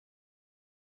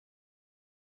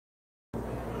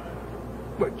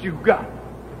what you got.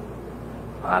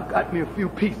 I got me a few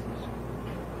pieces.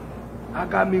 I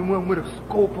got me one with a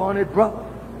scope on it, brother.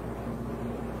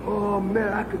 Oh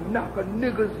man, I could knock a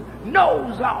nigga's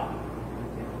nose off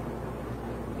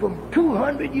from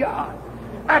 200 yards.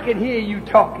 I can hear you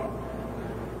talking.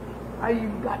 I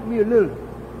even got me a little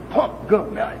pump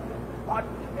gun. I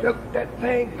took that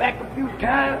thing back a few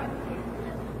times.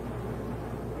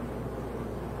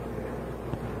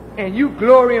 And you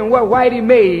glory in what Whitey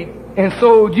made and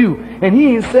sold you. And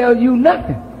he ain't sell you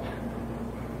nothing.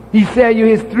 He sell you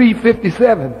his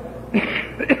 357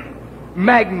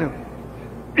 Magnum.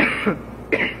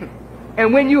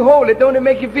 And when you hold it, don't it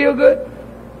make you feel good?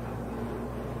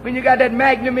 When you got that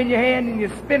Magnum in your hand and you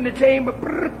spin the chamber.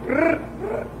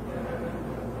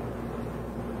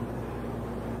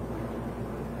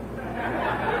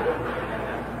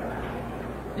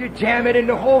 You jam it in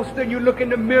the holster and you look in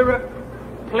the mirror.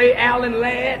 Play Alan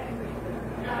Ladd.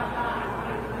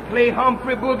 Play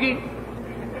Humphrey Boogie.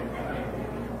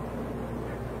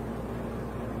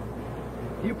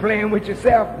 You playing with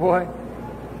yourself, boy.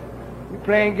 You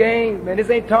playing games, man. This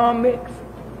ain't Tom Mix.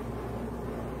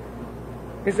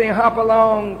 This ain't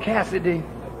Hopalong Cassidy.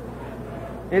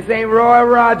 This ain't Roy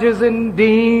Rogers and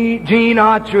Gene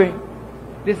Autry.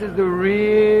 This is the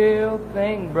real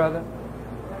thing, brother.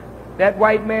 That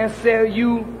white man sell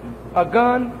you a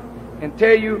gun and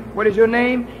tell you, what is your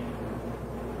name?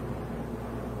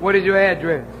 What is your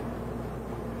address?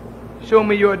 Show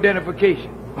me your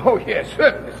identification. Oh, yes,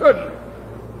 certainly, certainly.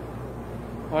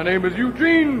 My name is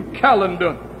Eugene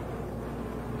Callender.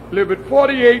 Live at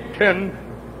 4810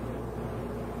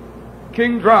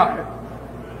 King Drive.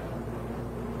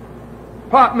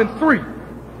 Apartment 3.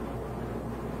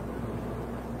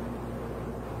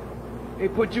 They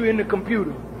put you in the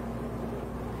computer.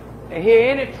 They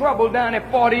hear any trouble down at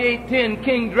 4810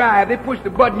 King Drive, they push the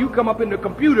button, you come up in the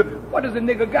computer. What does the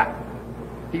nigga got?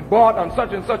 He bought on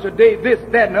such and such a day this,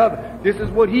 that, and the other. This is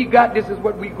what he got, this is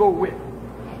what we go with.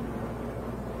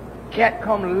 Cat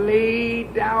come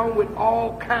laid down with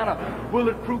all kind of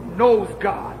bulletproof nose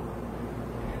guard.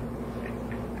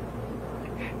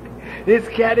 This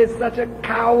cat is such a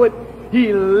coward,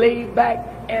 he lay back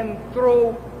and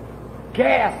throw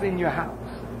gas in your house.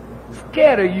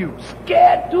 Scared of you,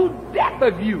 scared to death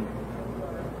of you.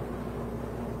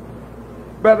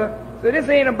 Brother, so this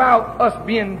ain't about us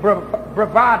being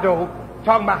bravado,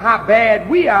 talking about how bad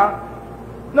we are.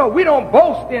 No, we don't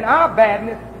boast in our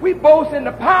badness. We boast in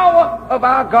the power of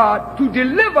our God to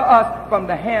deliver us from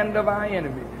the hand of our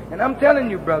enemy. And I'm telling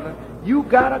you, brother, you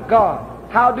got a God.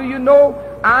 How do you know?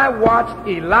 I watched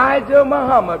Elijah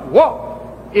Muhammad walk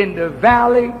in the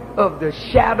valley of the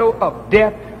shadow of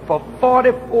death for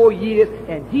 44 years,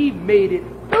 and he made it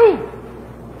through.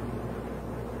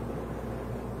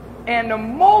 And the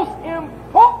most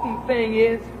important thing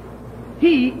is,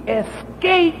 he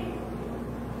escaped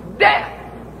death.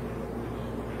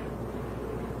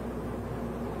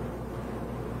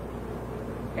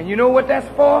 And you know what that's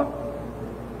for?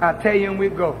 I'll tell you when we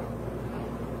go.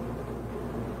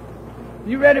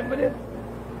 You ready for this?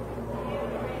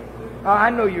 Oh,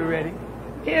 I know you're ready.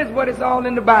 Here's what it's all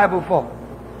in the Bible for.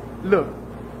 Look,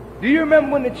 do you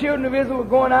remember when the children of Israel were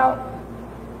going out?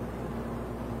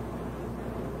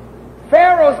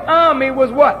 Pharaoh's army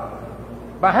was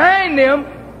what? Behind them.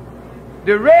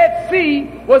 The Red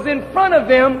Sea was in front of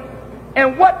them.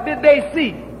 And what did they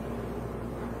see?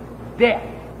 Death.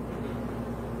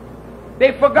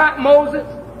 They forgot Moses.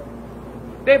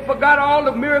 They forgot all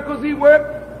the miracles he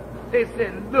worked. They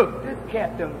said, look, this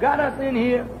cat done got us in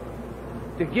here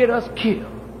to get us killed.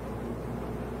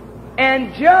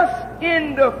 And just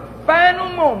in the final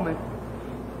moment,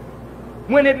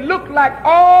 when it looked like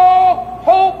all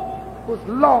hope was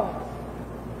lost,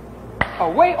 a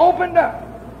way opened up,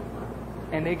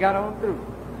 and they got on through.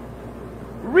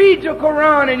 Read your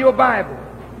Quran and your Bible.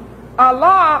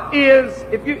 Allah is,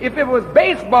 if it was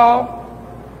baseball,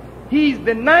 He's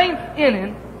the 9th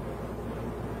inning.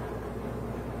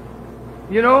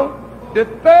 You know,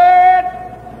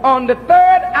 on the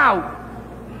third out,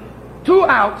 2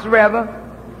 outs rather,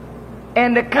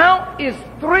 and the count is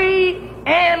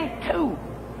 3-2.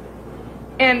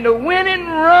 And the winning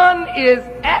run is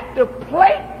at the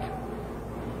plate,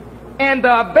 and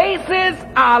the bases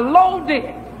are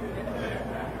loaded.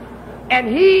 And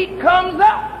he comes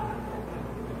up,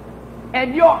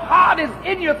 and your heart is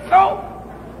in your throat.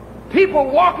 People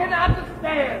walking out the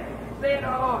stands saying,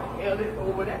 oh, hell, it's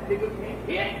over, that nigga can't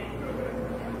hit.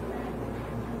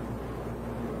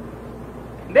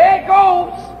 There it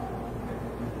goes.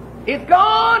 It's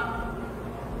gone.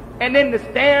 And then the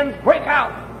stands break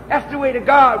out. That's the way the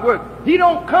God works. He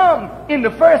don't come in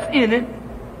the first inning.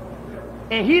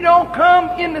 And he don't come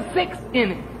in the 6th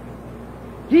inning.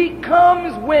 He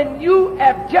comes when you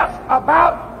have just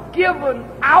about given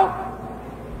out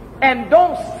and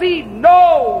don't see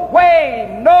no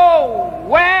way,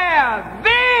 nowhere.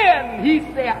 Then he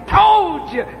said, I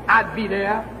told you I'd be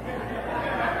there.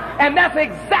 And that's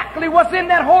exactly what's in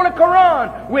that Holy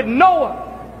Quran with Noah.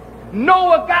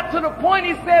 Noah got to the point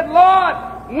he said, Lord,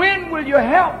 when will your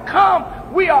help come?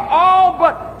 We are all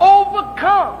but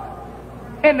overcome.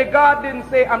 And the God didn't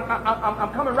say,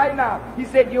 I'm coming right now. He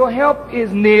said, your help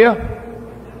is near.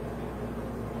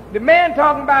 The man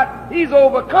talking about he's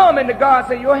overcome, and the God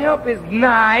said, your help is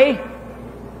nigh.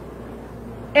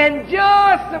 And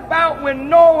just about when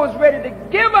Noah was ready to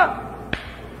give up,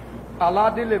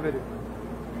 Allah delivered it.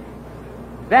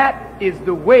 That is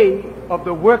the way of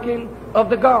the working of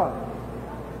the God.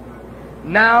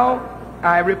 Now,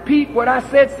 I repeat what I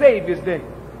said Savior's Day.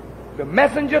 The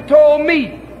messenger told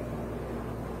me,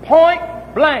 point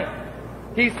blank,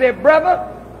 he said, brother,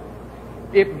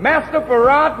 if Master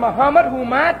Farad Muhammad,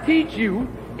 whom I teach you,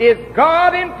 is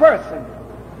God in person,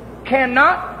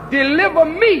 cannot deliver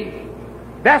me,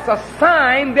 that's a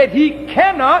sign that he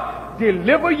cannot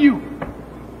deliver you.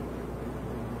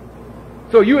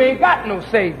 So you ain't got no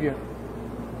Savior.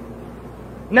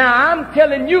 Now I'm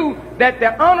telling you that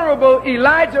the Honorable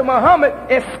Elijah Muhammad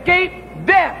escaped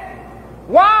death.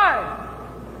 Why?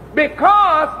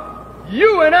 Because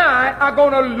you and I are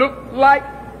going to look like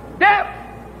death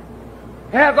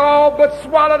has all but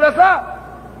swallowed us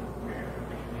up.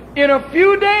 In a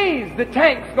few days, the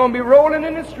tank's going to be rolling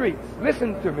in the streets.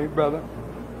 Listen to me, brother.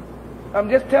 I'm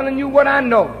just telling you what I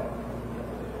know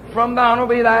from the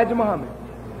Honorable Elijah Muhammad.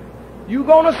 You're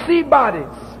going to see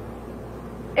bodies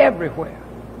everywhere.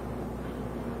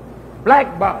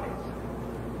 Black bodies,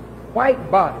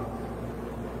 white bodies.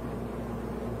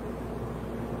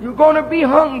 You're going to be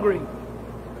hungry.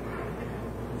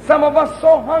 Some of us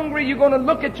so hungry you're going to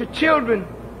look at your children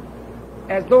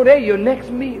as though they're your next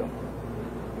meal.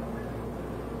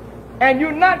 And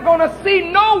you're not going to see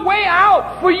no way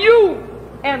out for you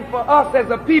and for us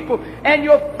as a people. And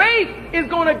your faith is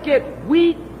going to get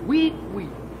weak.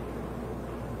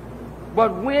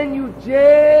 But when you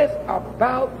just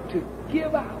about to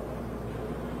give out,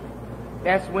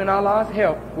 that's when Allah's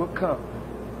help will come.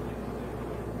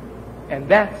 And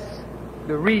that's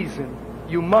the reason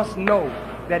you must know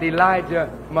that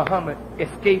Elijah Muhammad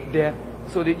escaped death,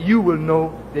 so that you will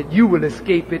know that you will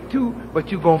escape it too.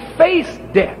 But you're going to face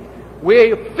death,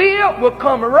 where fear will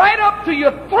come right up to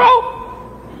your throat,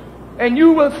 and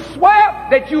you will swear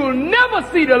that you will never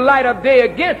see the light of day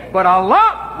again, but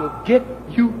Allah will get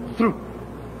you through.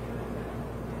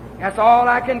 That's all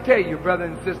I can tell you, brother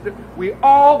and sister. We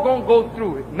all gonna go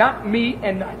through it. Not me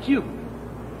and not you.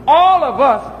 All of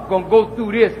us gonna go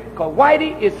through this, because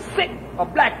Whitey is sick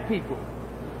of black people.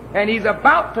 And he's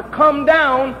about to come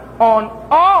down on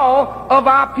all of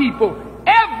our people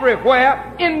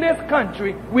everywhere in this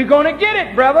country. We're gonna get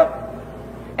it, brother.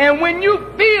 And when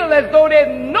you feel as though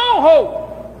there's no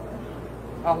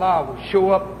hope, Allah will show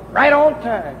up right on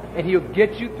time and he'll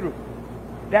get you through.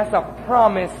 That's a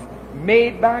promise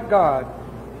made by God,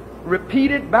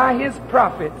 repeated by his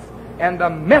prophets, and the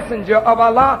messenger of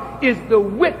Allah is the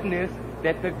witness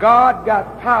that the God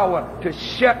got power to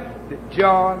shut the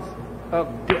jaws of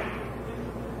death.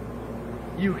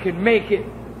 You can make it.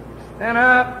 Stand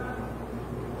up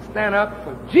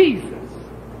for Jesus.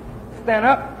 Stand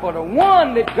up for the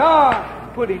one that God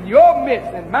put in your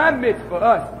midst and my midst for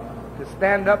us to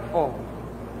stand up for.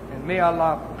 And may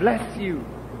Allah bless you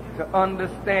to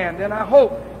understand. And I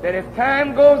hope that as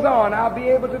time goes on, I'll be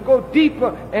able to go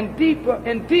deeper and deeper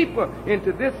and deeper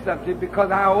into this subject,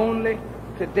 because I only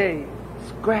today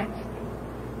scratched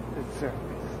the surface.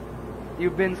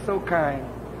 You've been so kind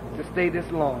to stay this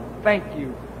long. Thank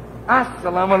you.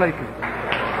 Assalamu alaikum.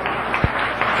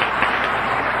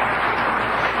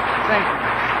 Thank you.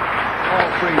 All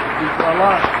praise be to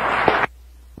Allah.